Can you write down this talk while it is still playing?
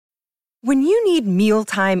When you need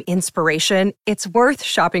mealtime inspiration, it's worth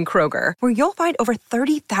shopping Kroger, where you'll find over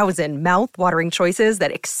 30,000 mouth-watering choices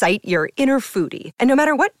that excite your inner foodie. And no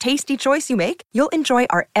matter what tasty choice you make, you'll enjoy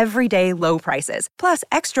our everyday low prices, plus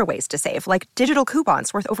extra ways to save, like digital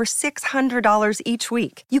coupons worth over $600 each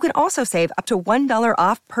week. You can also save up to $1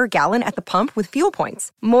 off per gallon at the pump with fuel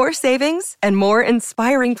points. More savings and more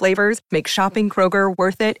inspiring flavors make shopping Kroger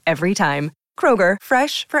worth it every time. Kroger,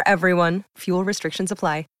 fresh for everyone. Fuel restrictions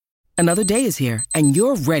apply. Another day is here, and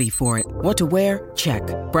you're ready for it. What to wear? Check.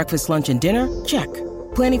 Breakfast, lunch, and dinner? Check.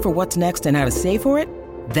 Planning for what's next and how to save for it?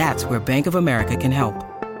 That's where Bank of America can help.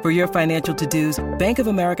 For your financial to-dos, Bank of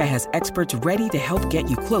America has experts ready to help get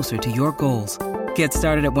you closer to your goals. Get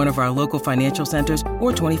started at one of our local financial centers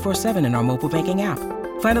or 24/7 in our mobile banking app.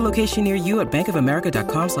 Find a location near you at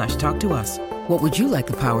bankofamerica.com/talktous. What would you like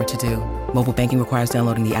the power to do? Mobile banking requires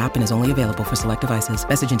downloading the app and is only available for select devices.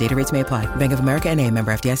 Message and data rates may apply. Bank of America N.A.,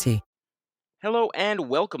 member FDIC. Hello and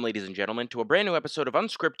welcome, ladies and gentlemen, to a brand new episode of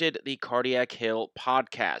Unscripted, the Cardiac Hill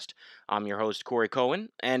podcast. I'm your host, Corey Cohen,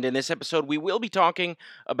 and in this episode, we will be talking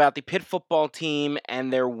about the Pitt football team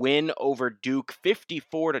and their win over Duke.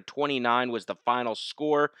 54-29 was the final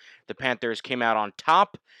score. The Panthers came out on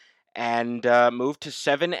top and moved to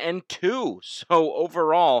 7-2. So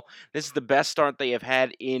overall, this is the best start they have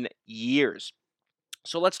had in years.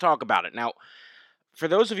 So let's talk about it. Now, for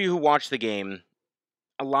those of you who watched the game,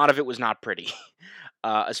 a lot of it was not pretty,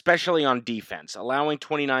 especially on defense. Allowing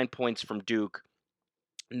 29 points from Duke,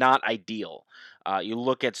 not ideal. You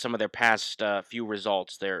look at some of their past few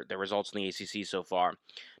results, their results in the ACC so far.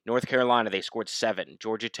 North Carolina, they scored 7.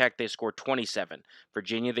 Georgia Tech, they scored 27.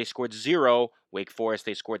 Virginia, they scored 0. Wake Forest,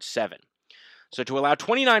 they scored 7. So to allow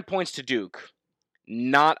 29 points to Duke,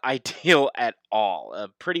 not ideal at all. A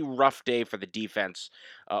pretty rough day for the defense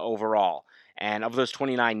overall. And of those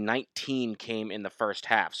 29, 19 came in the first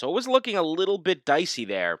half. So it was looking a little bit dicey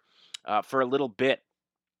there for a little bit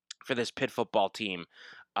for this Pitt football team.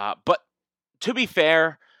 But to be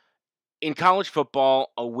fair, in college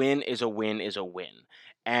football, a win is a win is a win.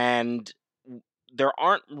 And there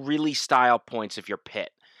aren't really style points if you're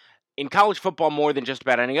Pitt. In college football, more than just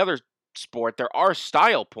about any other sport, there are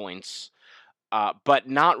style points, but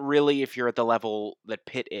not really if you're at the level that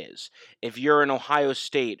Pitt is. If you're an Ohio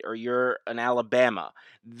State or you're an Alabama,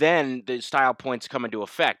 then the style points come into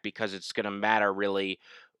effect because it's going to matter really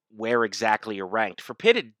where exactly you're ranked. For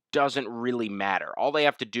Pitt, it doesn't really matter. All they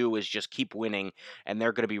have to do is just keep winning, and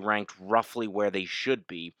they're going to be ranked roughly where they should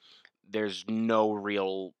be. There's no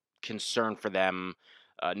real concern for them.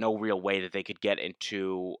 No real way that they could get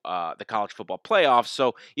into the college football playoffs.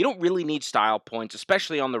 So you don't really need style points,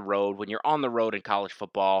 especially on the road. When you're on the road in college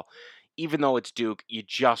football, even though it's Duke, you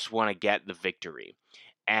just want to get the victory.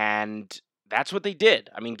 And that's what they did.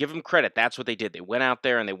 I mean, give them credit. That's what they did. They went out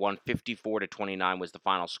there and they won 54-29 was the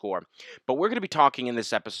final score. But we're going to be talking in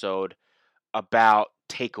this episode about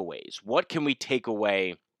takeaways. What can we take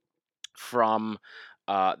away from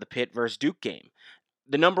the Pitt versus Duke game?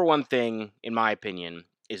 The number one thing, in my opinion,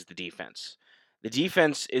 is the defense. The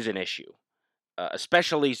defense is an issue,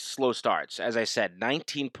 especially slow starts. As I said,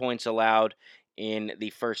 19 points allowed in the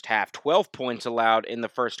first half, 12 points allowed in the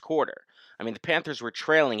first quarter. I mean, the Panthers were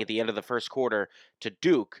trailing at the end of the first quarter to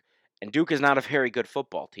Duke, and Duke is not a very good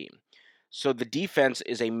football team. So the defense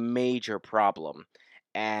is a major problem,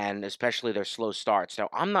 and especially their slow starts. Now,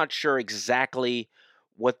 I'm not sure exactly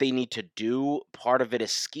what they need to do. Part of it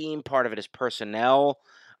is scheme, part of it is personnel,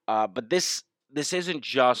 but this isn't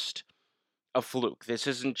just a fluke. This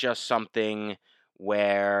isn't just something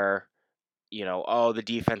where, the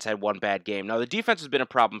defense had one bad game. No, the defense has been a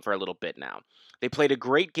problem for a little bit now. They played a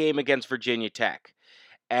great game against Virginia Tech,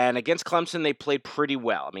 and against Clemson, they played pretty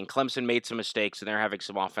well. I mean, Clemson made some mistakes, and they're having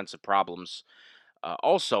some offensive problems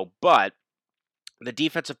also, but the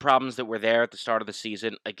defensive problems that were there at the start of the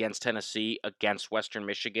season against Tennessee, against Western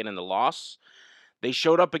Michigan in the loss, they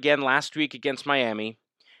showed up again last week against Miami,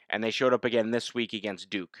 and they showed up again this week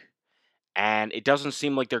against Duke. And it doesn't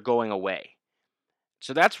seem like they're going away.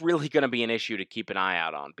 So that's really going to be an issue to keep an eye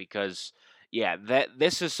out on because,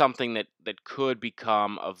 this is something that could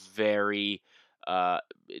become a very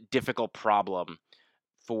difficult problem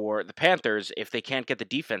for the Panthers if they can't get the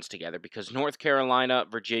defense together because North Carolina,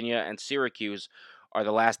 Virginia, and Syracuse are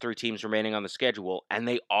the last 3 teams remaining on the schedule, and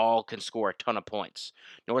they all can score a ton of points.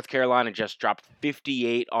 North Carolina just dropped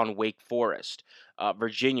 58 on Wake Forest.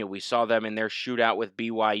 Virginia, we saw them in their shootout with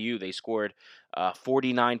BYU. They scored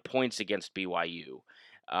 49 points against BYU.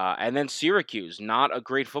 And then Syracuse, not a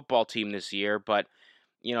great football team this year, but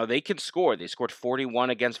they can score. They scored 41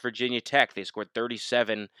 against Virginia Tech. They scored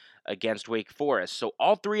 37 against Wake Forest. So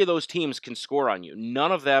all three of those teams can score on you.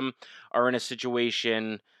 None of them are in a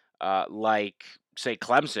situation like, say,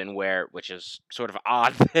 Clemson, which is sort of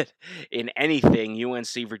odd that in anything,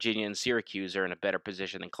 UNC, Virginia, and Syracuse are in a better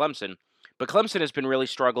position than Clemson. But Clemson has been really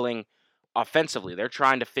struggling offensively. They're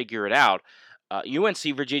trying to figure it out.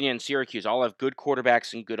 UNC, Virginia, and Syracuse all have good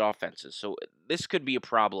quarterbacks and good offenses. So this could be a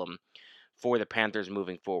problem for the Panthers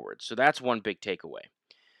moving forward. So that's one big takeaway.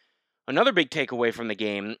 Another big takeaway from the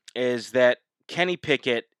game is that Kenny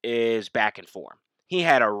Pickett is back in form. He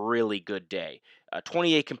had a really good day.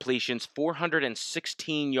 28 completions,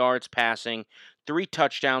 416 yards passing, 3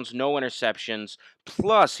 touchdowns, no interceptions.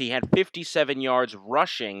 Plus, he had 57 yards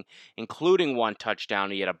rushing, including 1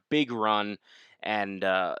 touchdown. He had a big run and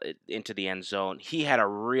into the end zone. He had a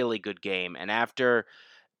really good game. And after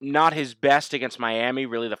not his best against Miami,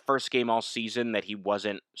 really the first game all season that he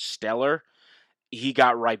wasn't stellar, he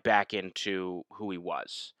got right back into who he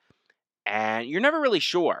was. And you're never really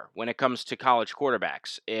sure when it comes to college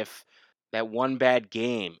quarterbacks if that one bad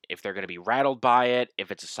game, if they're going to be rattled by it,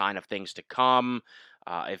 if it's a sign of things to come,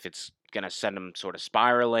 if it's going to send them sort of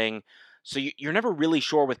spiraling. So you're never really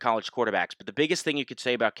sure with college quarterbacks. But the biggest thing you could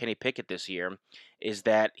say about Kenny Pickett this year is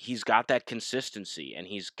that he's got that consistency and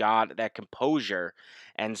he's got that composure.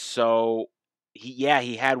 And so, he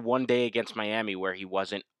had one day against Miami where he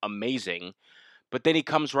wasn't amazing, but then he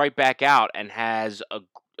comes right back out and has a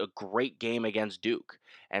great game against Duke.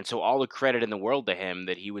 And so all the credit in the world to him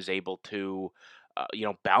that he was able to,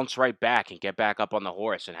 bounce right back and get back up on the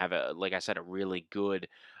horse and have, like I said, a really good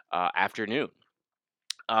afternoon.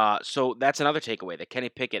 So that's another takeaway, that Kenny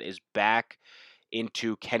Pickett is back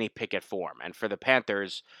into Kenny Pickett form. And for the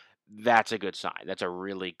Panthers, that's a good sign. That's a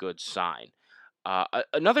really good sign.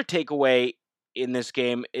 Another takeaway in this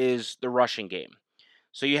game is the rushing game.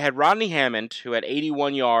 So you had Rodney Hammond, who had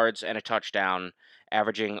 81 yards and a touchdown,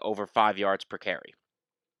 averaging over 5 yards per carry.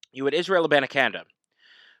 You had Israel Abanikanda,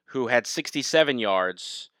 who had 67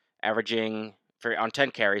 yards, on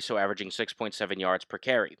 10 carries, so averaging 6.7 yards per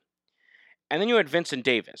carry. And then you had Vincent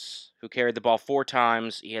Davis, who carried the ball 4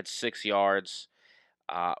 times. He had 6 yards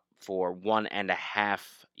for 1.5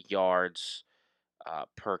 yards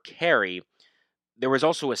per carry. There was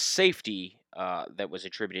also a safety that was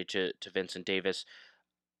attributed to Vincent Davis.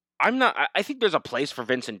 I think there's a place for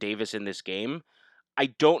Vincent Davis in this game. I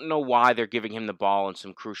don't know why they're giving him the ball in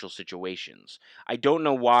some crucial situations. I don't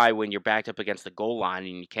know why, when you're backed up against the goal line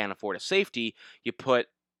and you can't afford a safety, you put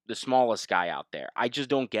the smallest guy out there. I just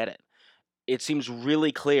don't get it. It seems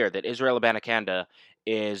really clear that Israel Abanikanda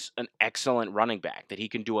is an excellent running back, that he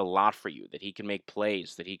can do a lot for you, that he can make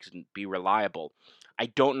plays, that he can be reliable. I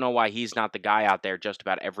don't know why he's not the guy out there just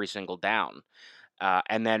about every single down.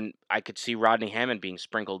 And then I could see Rodney Hammond being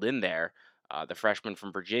sprinkled in there, the freshman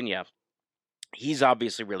from Virginia. He's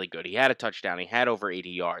obviously really good. He had a touchdown. He had over 80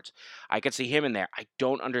 yards. I could see him in there. I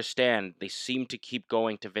don't understand. They seem to keep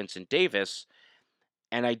going to Vincent Davis,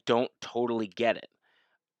 and I don't totally get it.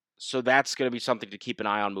 So that's going to be something to keep an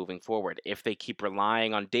eye on moving forward. If they keep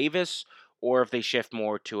relying on Davis, or if they shift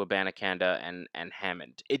more to Abanikanda and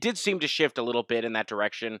Hammond. It did seem to shift a little bit in that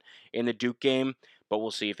direction in the Duke game, but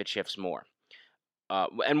we'll see if it shifts more.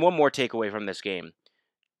 And one more takeaway from this game.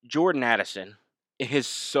 Jordan Addison is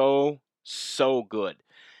so good.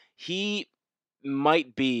 He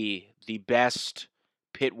might be the best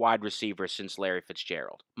Pitt wide receiver since Larry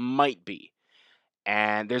Fitzgerald. Might be.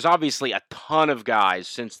 And there's obviously a ton of guys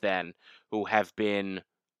since then who have been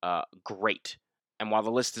great. And while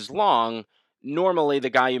the list is long, normally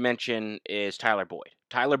the guy you mention is Tyler Boyd.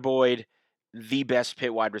 Tyler Boyd, the best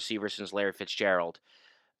Pitt wide receiver since Larry Fitzgerald.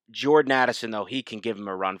 Jordan Addison, though, he can give him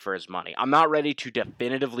a run for his money. I'm not ready to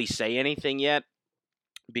definitively say anything yet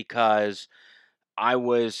because I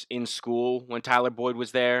was in school when Tyler Boyd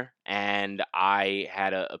was there, and I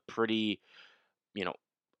had a pretty,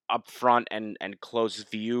 upfront and close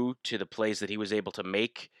view to the plays that he was able to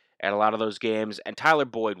make at a lot of those games. And Tyler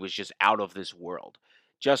Boyd was just out of this world.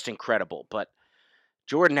 Just incredible. But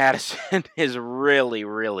Jordan Addison is really,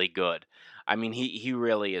 really good. I mean, he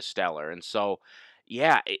really is stellar. And so,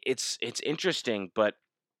 yeah, it's interesting, but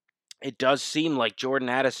it does seem like Jordan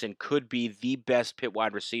Addison could be the best Pitt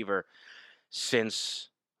wide receiver since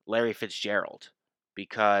Larry Fitzgerald.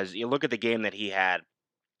 Because you look at the game that he had,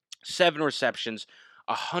 7 receptions,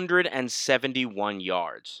 171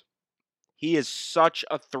 yards. He is such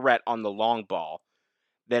a threat on the long ball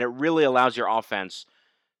that it really allows your offense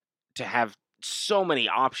to have so many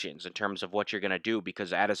options in terms of what you're going to do,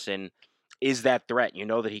 because Addison is that threat. You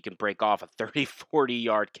know that he can break off a 30,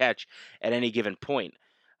 40-yard catch at any given point.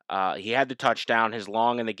 He had the touchdown. His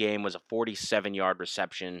long in the game was a 47-yard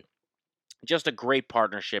reception. Just a great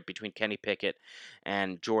partnership between Kenny Pickett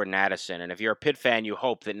and Jordan Addison. And if you're a Pitt fan, you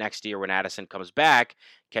hope that next year when Addison comes back,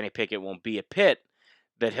 Kenny Pickett won't be at Pitt,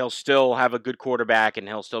 that he'll still have a good quarterback and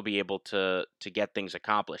he'll still be able to get things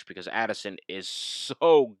accomplished, because Addison is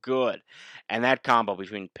so good. And that combo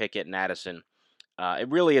between Pickett and Addison, it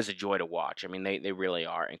really is a joy to watch. I mean, they really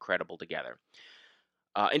are incredible together.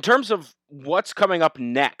 In terms of what's coming up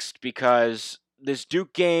next, because this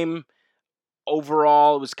Duke game,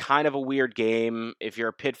 overall, it was kind of a weird game. If you're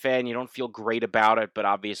a Pitt fan, you don't feel great about it, but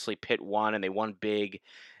obviously Pitt won and they won big,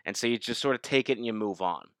 and so you just sort of take it and you move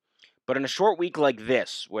on. But in a short week like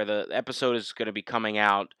this, where the episode is going to be coming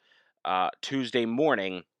out Tuesday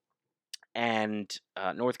morning, and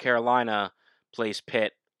North Carolina plays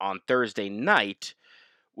Pitt on Thursday night,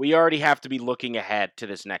 we already have to be looking ahead to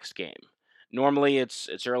this next game. Normally, it's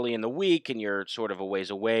early in the week, and you're sort of a ways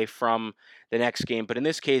away from the next game. But in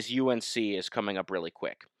this case, UNC is coming up really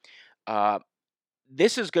quick.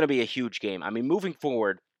 This is going to be a huge game. I mean, moving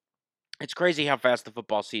forward, it's crazy how fast the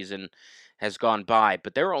football season has gone by.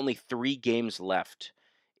 But there are only 3 games left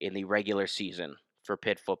in the regular season for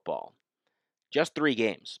Pitt football. Just 3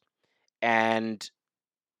 games. And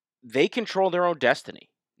they control their own destiny.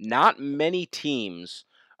 Not many teams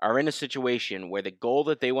are in a situation where the goal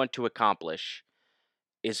that they want to accomplish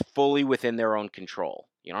is fully within their own control.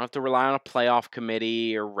 You don't have to rely on a playoff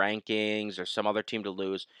committee or rankings or some other team to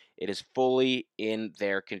lose. It is fully in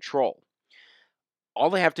their control. All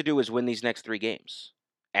they have to do is win these next 3 games.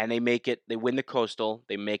 And they win the Coastal,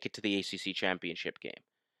 they make it to the ACC championship game.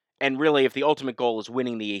 And really, if the ultimate goal is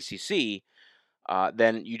winning the ACC,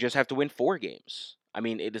 then you just have to win 4 games. I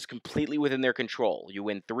mean, it is completely within their control. You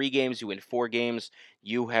win 3 games, you win 4 games,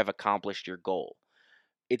 you have accomplished your goal.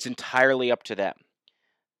 It's entirely up to them.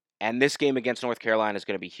 And this game against North Carolina is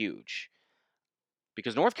going to be huge,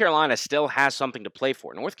 because North Carolina still has something to play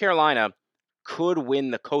for. North Carolina could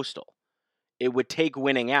win the Coastal. It would take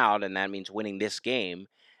winning out, and that means winning this game,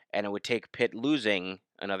 and it would take Pitt losing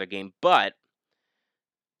another game. But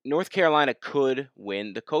North Carolina could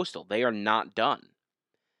win the Coastal. They are not done.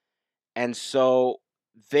 And so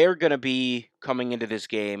they're going to be coming into this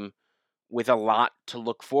game with a lot to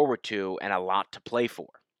look forward to and a lot to play for.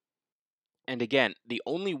 And again, the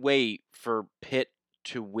only way for Pitt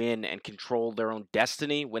to win and control their own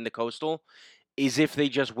destiny, win the Coastal, is if they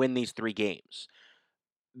just win these 3 games.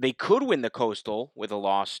 They could win the Coastal with a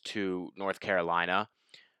loss to North Carolina,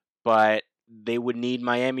 but they would need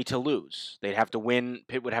Miami to lose. Pitt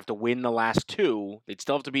would have to win the last 2. They'd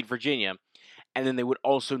still have to beat Virginia. And then they would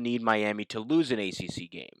also need Miami to lose an ACC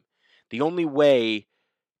game. The only way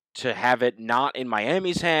to have it not in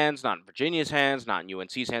Miami's hands, not in Virginia's hands, not in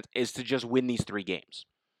UNC's hands, is to just win these 3 games.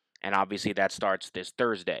 And obviously that starts this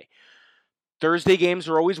Thursday. Thursday games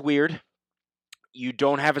are always weird. You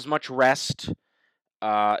don't have as much rest.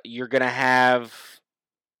 You're going to have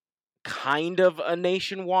kind of a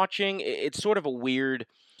nation watching. It's sort of a weird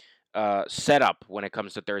setup when it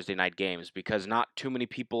comes to Thursday night games, because not too many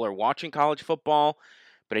people are watching college football,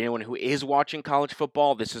 but anyone who is watching college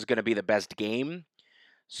football, this is going to be the best game.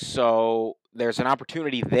 So there's an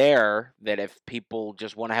opportunity there that if people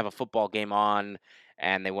just want to have a football game on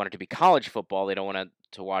and they want it to be college football, they don't want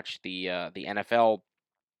to watch the NFL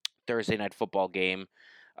Thursday night football game,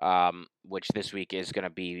 which this week is going to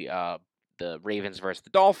be the Ravens versus the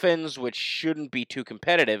Dolphins, which shouldn't be too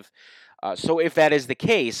competitive. So if that is the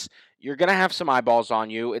case, you're going to have some eyeballs on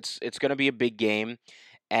you. It's going to be a big game.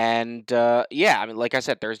 And, I mean, like I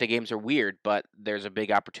said, Thursday games are weird, but there's a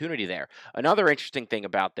big opportunity there. Another interesting thing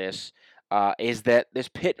about this is that this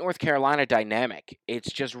Pitt-North Carolina dynamic,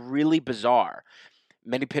 it's just really bizarre.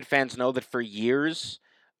 Many Pitt fans know that for years,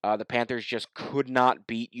 the Panthers just could not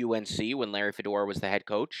beat UNC when Larry Fedora was the head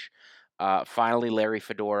coach. Finally, Larry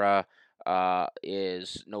Fedora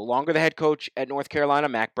is no longer the head coach at North Carolina.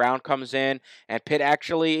 Mack Brown comes in, and Pitt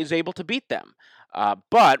actually is able to beat them.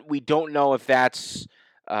 But we don't know if that's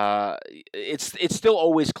it's still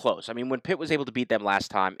always close. I mean, when Pitt was able to beat them last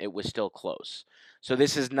time, it was still close. So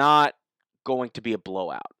this is not going to be a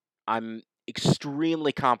blowout. I'm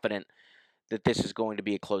extremely confident that this is going to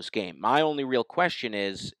be a close game. My only real question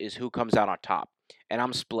is who comes out on top. And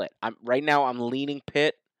I'm split. Right now I'm leaning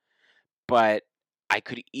Pitt, but I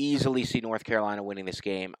could easily see North Carolina winning this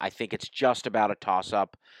game. I think it's just about a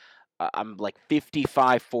toss-up. I'm like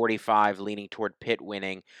 55-45 leaning toward Pitt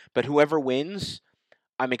winning. But whoever wins,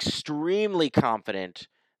 I'm extremely confident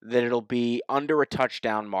that it'll be under a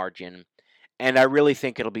touchdown margin. And I really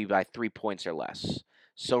think it'll be by 3 points or less.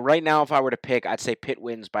 So right now, if I were to pick, I'd say Pitt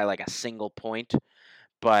wins by like a single point.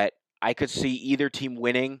 But I could see either team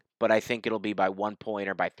winning, but I think it'll be by 1 point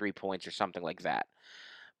or by 3 points or something like that.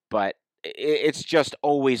 But it's just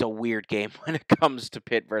always a weird game when it comes to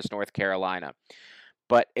Pitt versus North Carolina.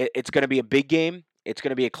 But it's going to be a big game. It's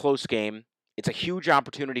going to be a close game. It's a huge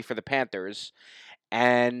opportunity for the Panthers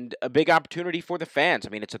and a big opportunity for the fans. I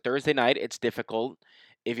mean, it's a Thursday night. It's difficult.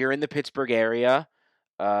 If you're in the Pittsburgh area,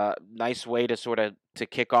 nice way to sort of to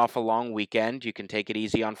kick off a long weekend. You can take it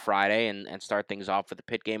easy on Friday and start things off with the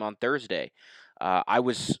Pitt game on Thursday. I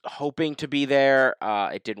was hoping to be there.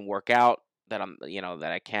 It didn't work out that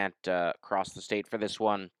I can't cross the state for this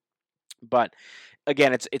one. But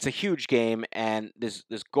again, it's a huge game, and this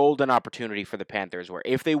golden opportunity for the Panthers, where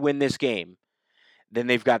if they win this game, then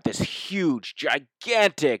they've got this huge,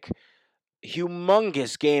 gigantic,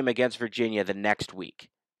 humongous game against Virginia the next week.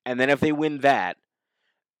 And then if they win that,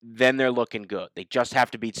 then they're looking good. They just have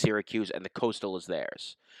to beat Syracuse, and the Coastal is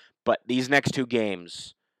theirs. But these next two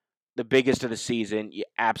games, the biggest of the season, you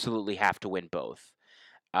absolutely have to win both.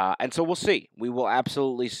 And so we'll see. We will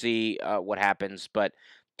absolutely see what happens. But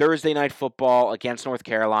Thursday night football against North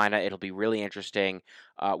Carolina, it'll be really interesting.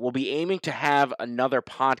 We'll be aiming to have another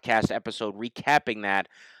podcast episode recapping that.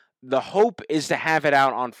 The hope is to have it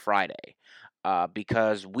out on Friday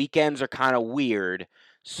because weekends are kind of weird.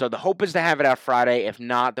 So the hope is to have it out Friday. If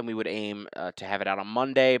not, then we would aim to have it out on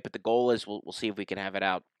Monday. But the goal is we'll see if we can have it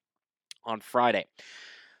out on Friday.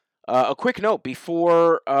 A quick note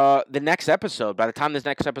before the next episode, by the time this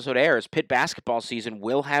next episode airs, Pitt basketball season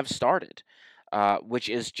will have started, which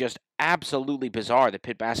is just absolutely bizarre. The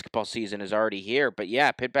Pitt basketball season is already here. But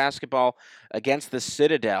yeah, Pitt basketball against the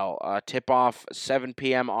Citadel, tip-off 7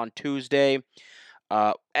 p.m. on Tuesday.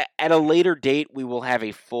 At a later date, we will have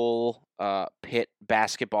a full Pitt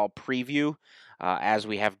basketball preview, as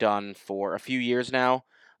we have done for a few years now.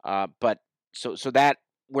 But so that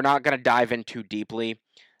we're not going to dive in too deeply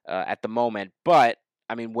at the moment. But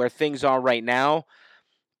I mean, where things are right now,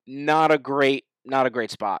 not a great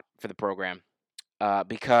spot for the program,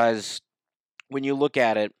 because when you look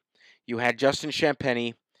at it, you had Justin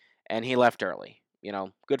Champagnie, and he left early.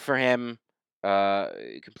 Good for him.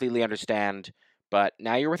 Completely understand. But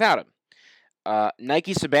now you're without him.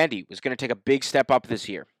 Nike Sabandi was going to take a big step up this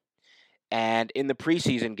year. And in the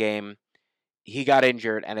preseason game, he got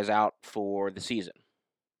injured and is out for the season.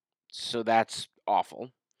 So that's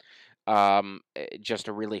awful. Just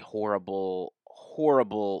a really horrible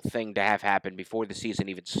thing to have happen before the season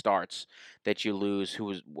even starts, that you lose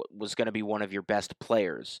who was going to be one of your best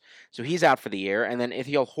players. So he's out for the year. And then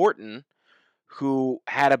Ithiel Horton, who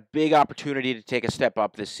had a big opportunity to take a step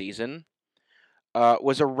up this season,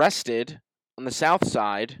 was arrested on the South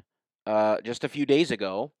Side just a few days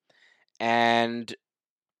ago, and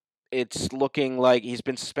it's looking like he's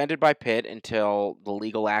been suspended by Pitt until the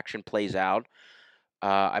legal action plays out.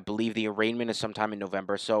 I believe the arraignment is sometime in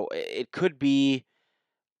November, so it could be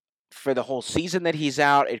for the whole season that he's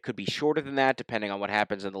out. It could be shorter than that, depending on what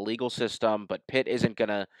happens in the legal system, but Pitt isn't going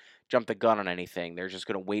to jump the gun on anything. They're just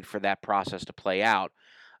going to wait for that process to play out.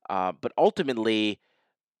 But ultimately,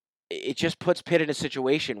 it just puts Pitt in a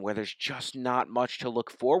situation where there's just not much to look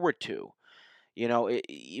forward to. Even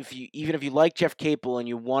if you like Jeff Capel and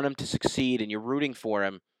you want him to succeed and you're rooting for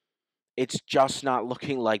him, it's just not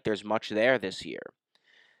looking like there's much there this year,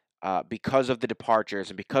 because of the departures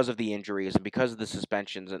and because of the injuries and because of the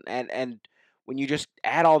suspensions. And when you just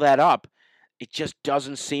add all that up, it just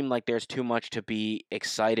doesn't seem like there's too much to be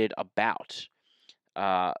excited about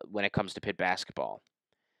when it comes to Pitt basketball.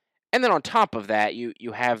 And then on top of that,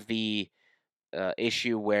 you have the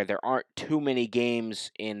issue where there aren't too many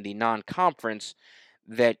games in the non-conference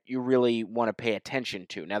that you really want to pay attention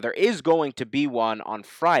to. Now, there is going to be one on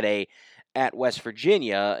Friday at West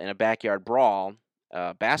Virginia in a backyard brawl,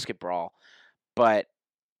 basket brawl, but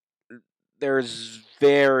there's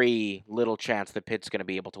very little chance that Pitt's going to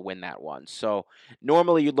be able to win that one. So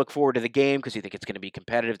normally you'd look forward to the game because you think it's going to be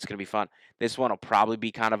competitive, it's going to be fun. This one will probably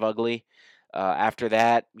be kind of ugly. After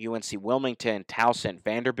that, UNC Wilmington, Towson,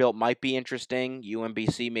 Vanderbilt might be interesting.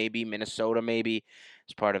 UMBC maybe, Minnesota maybe,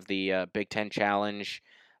 as part of the Big Ten Challenge.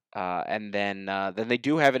 And then they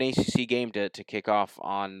do have an ACC game to kick off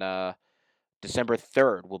on December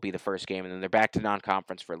 3rd will be the first game. And then they're back to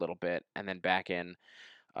non-conference for a little bit and then back in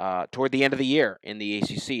toward the end of the year in the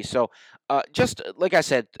ACC. So just like I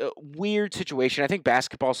said, weird situation. I think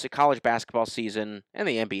college basketball season, and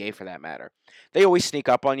the NBA for that matter, they always sneak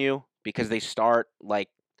up on you because they start like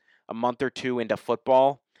a month or two into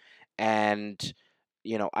football. And,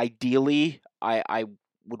 ideally, I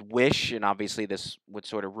would wish, and obviously this would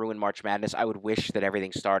sort of ruin March Madness, I would wish that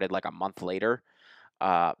everything started like a month later,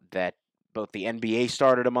 that both the NBA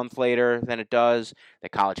started a month later than it does, the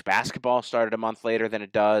college basketball started a month later than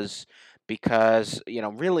it does, because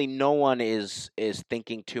really no one is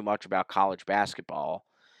thinking too much about college basketball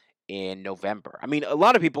in November. I mean, a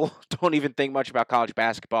lot of people don't even think much about college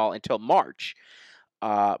basketball until March.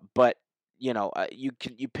 But you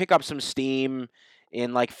pick up some steam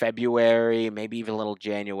in like February, maybe even a little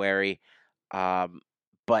January.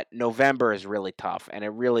 But November is really tough, and it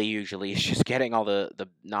really usually is just getting all the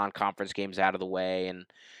non-conference games out of the way and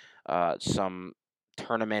some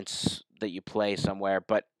tournaments that you play somewhere.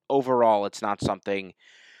 But overall, it's not something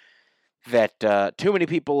that too many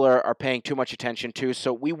people are paying too much attention to.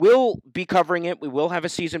 So we will be covering it. We will have a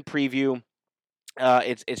season preview.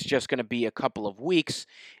 It's just going to be a couple of weeks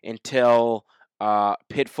until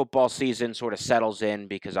Pitt football season sort of settles in,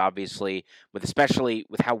 because obviously, especially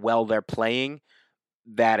with how well they're playing,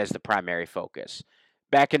 that is the primary focus.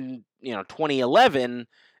 Back in 2011,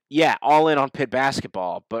 yeah, all in on Pitt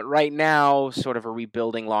basketball, but right now, sort of a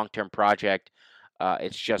rebuilding long-term project.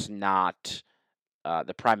 It's just not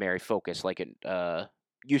the primary focus like it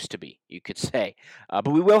used to be, you could say. But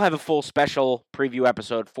we will have a full special preview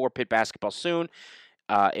episode for Pitt basketball soon.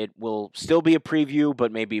 It will still be a preview,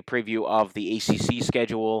 but maybe a preview of the ACC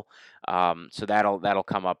schedule. So that'll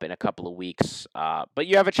come up in a couple of weeks. But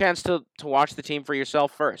you have a chance to watch the team for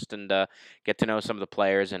yourself first and get to know some of the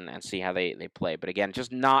players and see how they play. But again,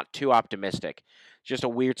 just not too optimistic. Just a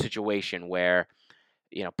weird situation where,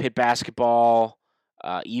 Pitt basketball,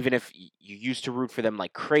 even if you used to root for them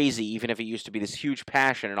like crazy, even if it used to be this huge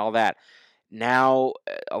passion and all that, now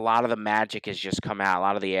a lot of the magic has just come out. A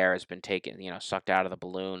lot of the air has been taken, sucked out of the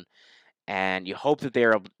balloon, and you hope that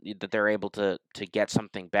they're able to get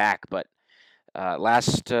something back. But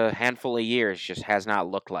last handful of years just has not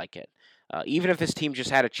looked like it. Even if this team just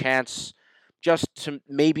had a chance, just to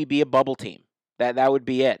maybe be a bubble team, that would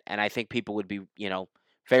be it, and I think people would be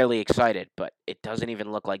fairly excited. But it doesn't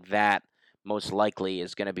even look like that most likely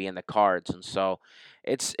is going to be in the cards, and so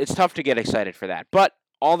it's tough to get excited for that. But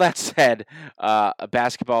all that said, a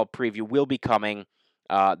basketball preview will be coming.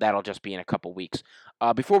 That'll just be in a couple weeks.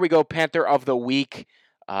 Before we go, Panther of the Week,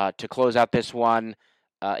 to close out this one,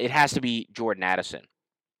 it has to be Jordan Addison.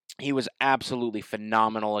 He was absolutely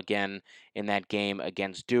phenomenal again in that game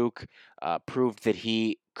against Duke. Proved that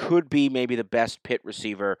he could be maybe the best Pitt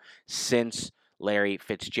receiver since Larry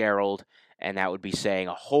Fitzgerald, and that would be saying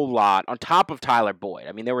a whole lot, on top of Tyler Boyd.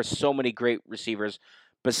 I mean, there were so many great receivers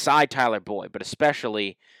beside Tyler Boyd, but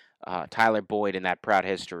especially Tyler Boyd in that proud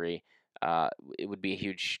history. It would be a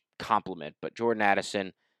huge compliment. But Jordan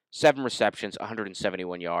Addison, 7 receptions,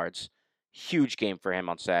 171 yards. Huge game for him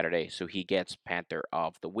on Saturday, so he gets Panther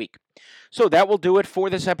of the Week. So that will do it for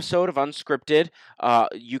this episode of Unscripted.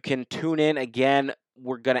 You can tune in again.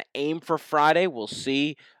 We're going to aim for Friday. We'll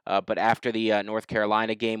see. But after the North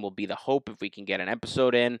Carolina game will be the hope if we can get an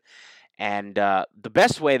episode in. And the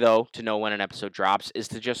best way, though, to know when an episode drops is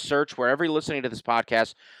to just search wherever you're listening to this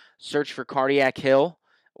podcast. Search for Cardiac Hill,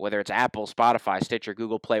 whether it's Apple, Spotify, Stitcher,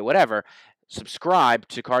 Google Play, whatever. Subscribe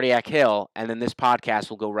to Cardiac Hill, and then this podcast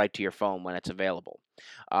will go right to your phone when it's available.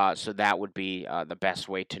 So that would be the best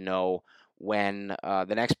way to know when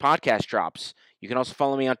the next podcast drops. You can also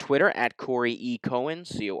follow me on Twitter at Corey E. Cohen,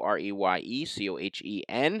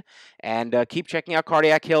 CoreyECohen, and keep checking out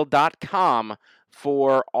cardiachill.com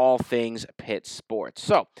for all things Pitt sports.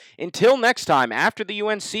 So, until next time, after the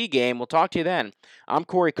UNC game, we'll talk to you then. I'm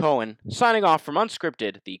Corey Cohen, signing off from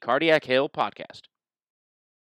Unscripted, the Cardiac Hill podcast.